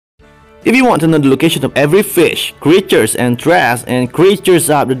If you want to know the location of every fish, creatures and trash and creatures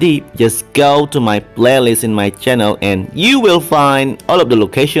of the deep, just go to my playlist in my channel and you will find all of the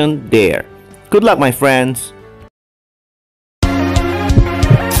location there. Good luck, my friends.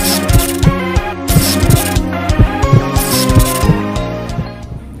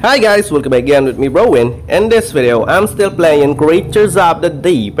 Hi guys, welcome back again with me Rowan. In this video, I'm still playing Creatures of the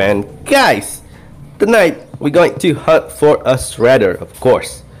Deep, and guys, tonight we're going to hunt for a shredder, of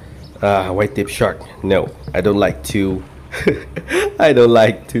course. White tip shark. No, I don't like to. I don't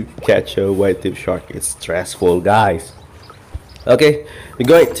like to catch a white tip shark. It's stressful, guys. Okay, we're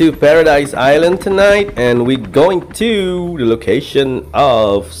going to Paradise Island tonight, and we're going to the location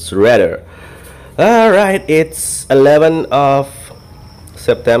of shredder. All right, it's 11 of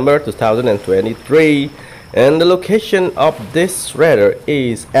September 2023, and the location of this shredder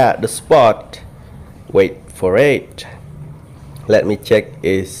is at the spot. Wait for it. Let me check.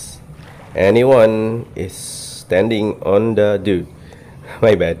 Is anyone is standing on the dude?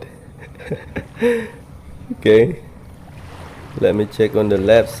 My bad. Okay, let me check on the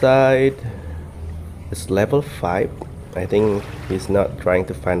left side. It's level 5. I think he's not trying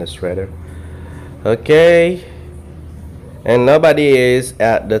to find a shredder. Okay, and nobody is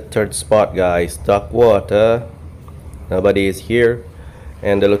at the third spot, guys. Dark water. Nobody is here.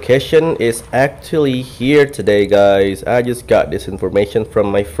 And the location is actually here today, guys. I just got this information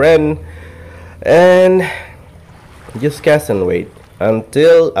from my friend, and just cast and wait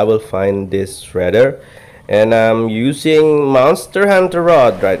until I will find this shredder. And I'm using Monster Hunter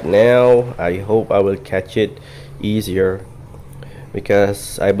rod right now. I hope I will catch it easier,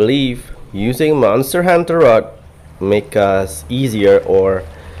 because I believe using Monster Hunter rod make us easier or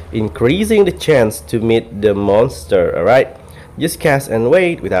increasing the chance to meet the monster. Alright, just cast and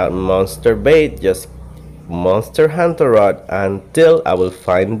wait without monster bait, just Monster Hunter rod until I will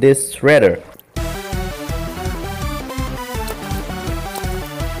find this shredder.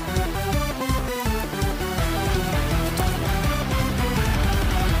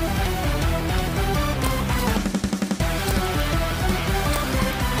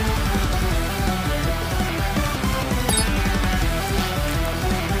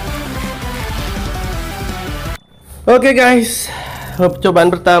 Oke guys, percobaan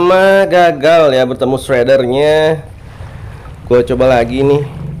pertama gagal ya, bertemu shreddernya. Gue coba lagi nih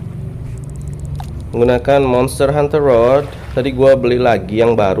menggunakan Monster Hunter rod. Tadi gue beli lagi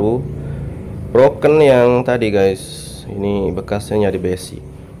yang baru, broken yang tadi, guys. Ini bekasnya nyari besi.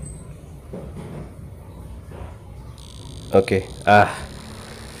 Oke,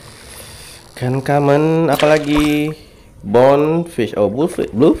 kan common, apalagi bonefish. Oh,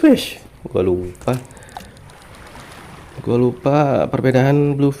 bluefish. Gue lupa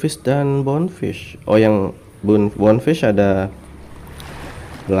perbedaan bluefish dan bonefish. Oh, yang bonefish ada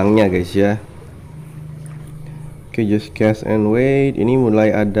belangnya, guys ya. Oke, just cast and wait. Ini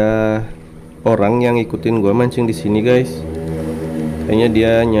mulai ada orang yang ikutin gue mancing di sini, guys. Kayaknya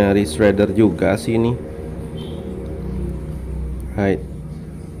dia nyari shredder juga sih ini. Right.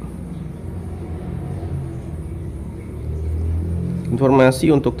 Informasi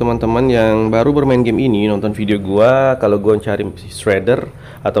untuk teman-teman yang baru bermain game ini, nonton video gua. Kalau gua cari shredder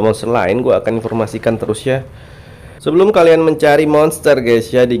atau monster lain, gua akan informasikan terus ya. Sebelum kalian mencari monster, guys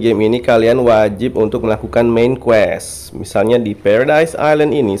ya, di game ini kalian wajib untuk melakukan main quest. Misalnya di Paradise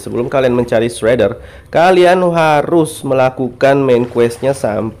Island ini, sebelum kalian mencari shredder, kalian harus melakukan main questnya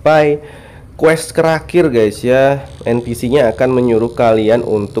sampai quest terakhir, guys ya. NPC-nya akan menyuruh kalian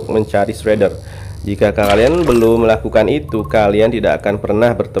untuk mencari shredder. Jika kalian belum melakukan itu, kalian tidak akan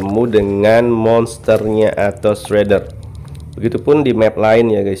pernah bertemu dengan monsternya atau shredder. Begitupun di map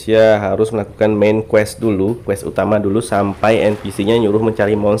lain ya, guys ya, harus melakukan main quest dulu, quest utama dulu, sampai NPC-nya nyuruh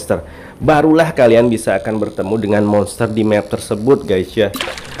mencari monster. Barulah kalian bisa akan bertemu dengan monster di map tersebut, guys ya.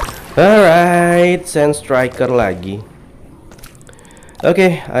 Alright, sand striker lagi.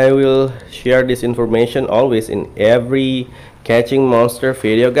 Okay, I will share this information always in every catching monster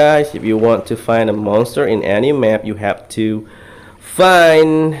video, guys. If you want to find a monster in any map, you have to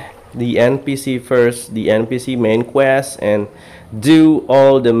find the NPC first, the NPC main quest, and do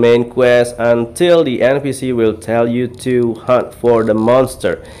all the main quests until the NPC will tell you to hunt for the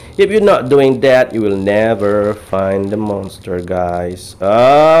monster. If you're not doing that, you will never find the monster, guys.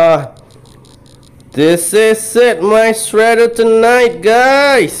 This is it, my shredder tonight,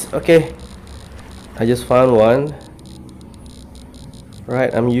 guys. Okay, I just found one.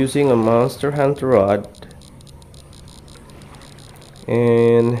 Right, I'm using a Monster Hunter rod,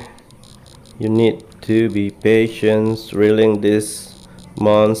 and you need to be patient reeling this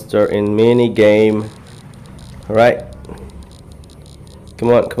monster in mini game. Right, Come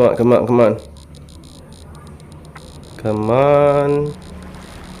on, come on, come on, come on. Come on.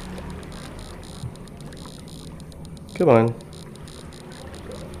 Come on.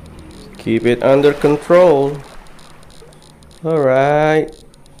 Keep it under control. Alright.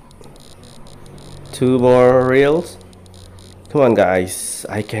 2 more reels. Come on, guys.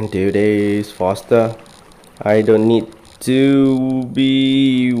 I can do this faster. I don't need to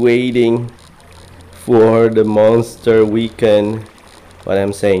be waiting for the monster weekend. What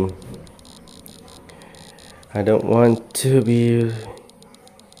I'm saying, I don't want to be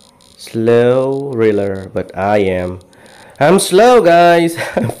slow reeler, but I am. I'm slow, guys.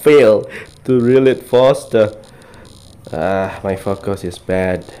 I fail to reel it faster. My focus is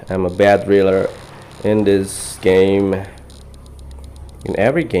bad. I'm a bad reeler in this game. In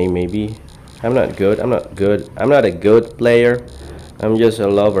every game, maybe. I'm not good. I'm not good. I'm not a good player. I'm just a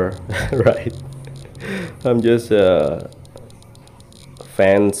lover, right? I'm just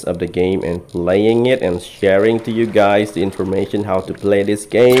fans of the game and playing it and sharing to you guys the information how to play this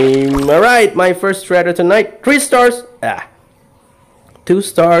game. Alright, my first shredder tonight. 3 stars. 2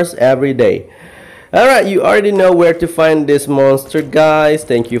 stars every day. Alright, you already know where to find this monster, guys.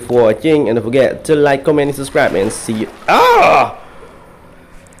 Thank you for watching, and don't forget to like, comment, and subscribe, and see you.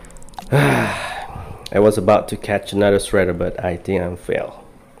 I was about to catch another shredder, but I think I'm fail.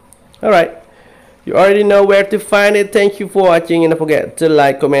 Alright, you already know where to find it. Thank you for watching, and don't forget to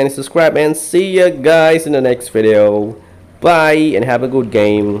like, comment, and subscribe, and see you guys in the next video. Bye, and have a good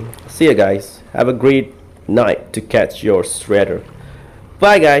game. See you guys. Have a great night to catch your shredder.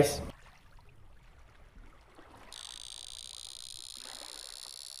 Bye, guys.